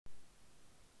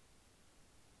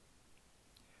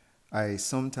I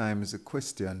sometimes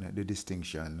question the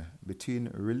distinction between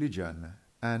religion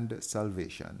and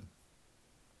salvation.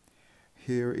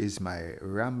 Here is my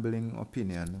rambling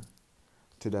opinion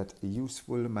to that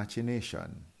useful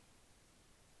machination.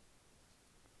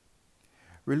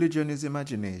 Religion is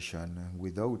imagination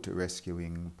without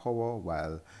rescuing power,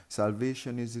 while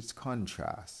salvation is its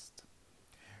contrast.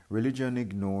 Religion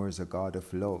ignores a God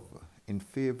of love in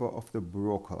favor of the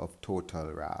broker of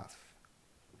total wrath.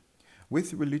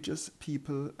 With religious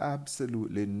people,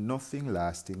 absolutely nothing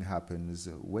lasting happens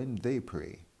when they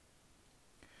pray.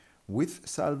 With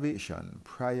salvation,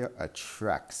 prayer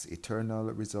attracts eternal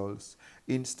results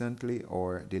instantly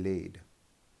or delayed.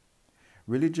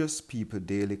 Religious people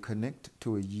daily connect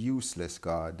to a useless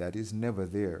God that is never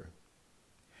there,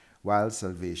 while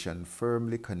salvation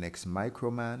firmly connects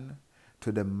microman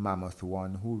to the mammoth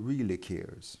one who really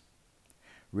cares.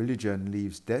 Religion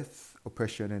leaves death,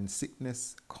 oppression, and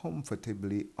sickness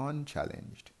comfortably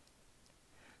unchallenged.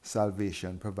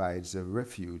 Salvation provides a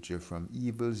refuge from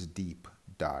evil's deep,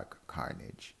 dark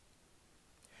carnage.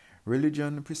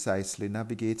 Religion precisely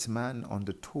navigates man on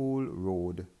the toll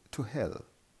road to hell.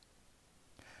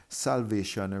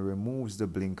 Salvation removes the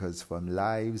blinkers from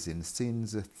lives in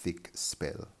sin's thick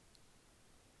spell.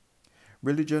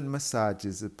 Religion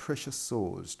massages precious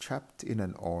souls trapped in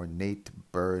an ornate,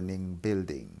 burning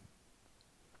building.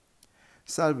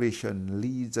 Salvation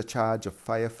leads a charge of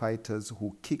firefighters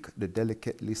who kick the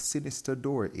delicately sinister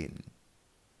door in.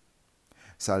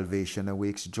 Salvation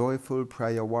awakes joyful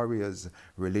prayer warriors.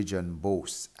 Religion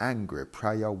boasts angry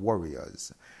prayer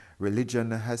warriors.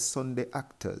 Religion has Sunday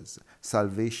actors.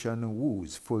 Salvation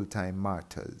woos full-time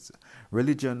martyrs.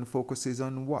 Religion focuses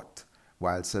on what,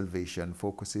 while salvation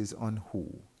focuses on who.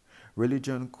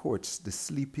 Religion courts the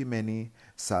sleepy many.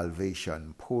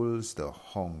 Salvation pulls the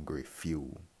hungry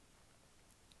few.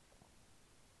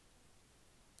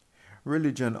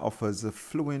 Religion offers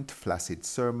fluent, flaccid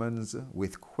sermons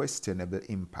with questionable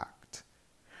impact.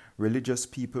 Religious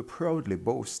people proudly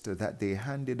boast that they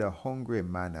handed a hungry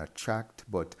man a tract,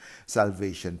 but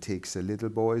salvation takes a little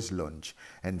boy's lunch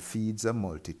and feeds a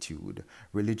multitude.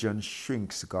 Religion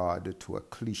shrinks God to a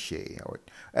cliche, or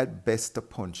at best a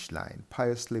punchline,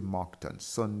 piously mocked on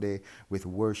Sunday with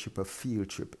worship a field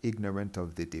trip, ignorant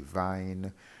of the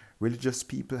divine. Religious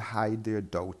people hide their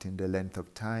doubt in the length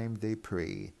of time they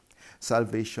pray.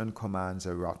 Salvation commands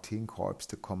a rotting corpse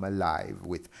to come alive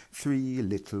with 3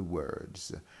 little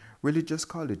words. Religious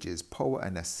colleges power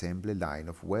an assembly line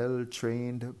of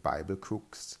well-trained Bible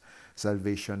crooks.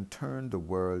 Salvation turned the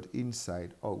world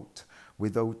inside out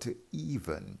without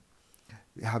even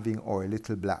having our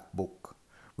little black book.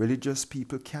 Religious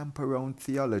people camp around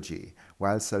theology,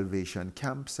 while salvation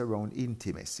camps around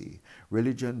intimacy.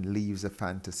 Religion leaves a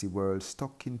fantasy world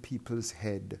stuck in people's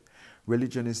head.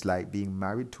 Religion is like being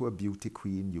married to a beauty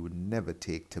queen you would never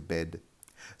take to bed.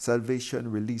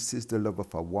 Salvation releases the love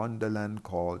of a wonderland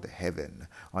called heaven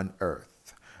on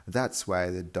earth. That's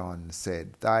why the dawn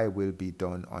said, "Thy will be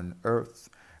done on earth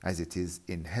as it is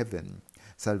in heaven."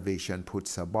 Salvation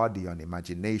puts a body on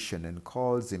imagination and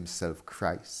calls himself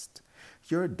Christ.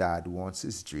 Your dad wants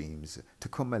his dreams to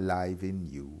come alive in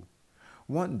you.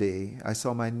 One day I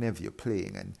saw my nephew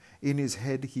playing, and in his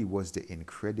head he was the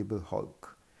Incredible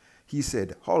Hulk. He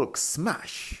said, "Hulk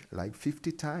smash," like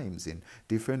 50 times in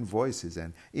different voices,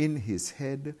 and in his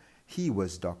head he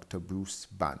was Dr. Bruce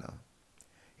Banner.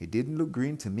 He didn't look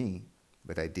green to me,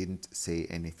 but I didn't say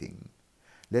anything.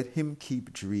 Let him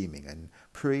keep dreaming and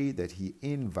pray that he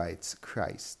invites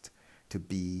Christ to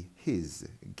be his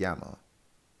gamma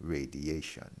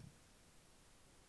radiation.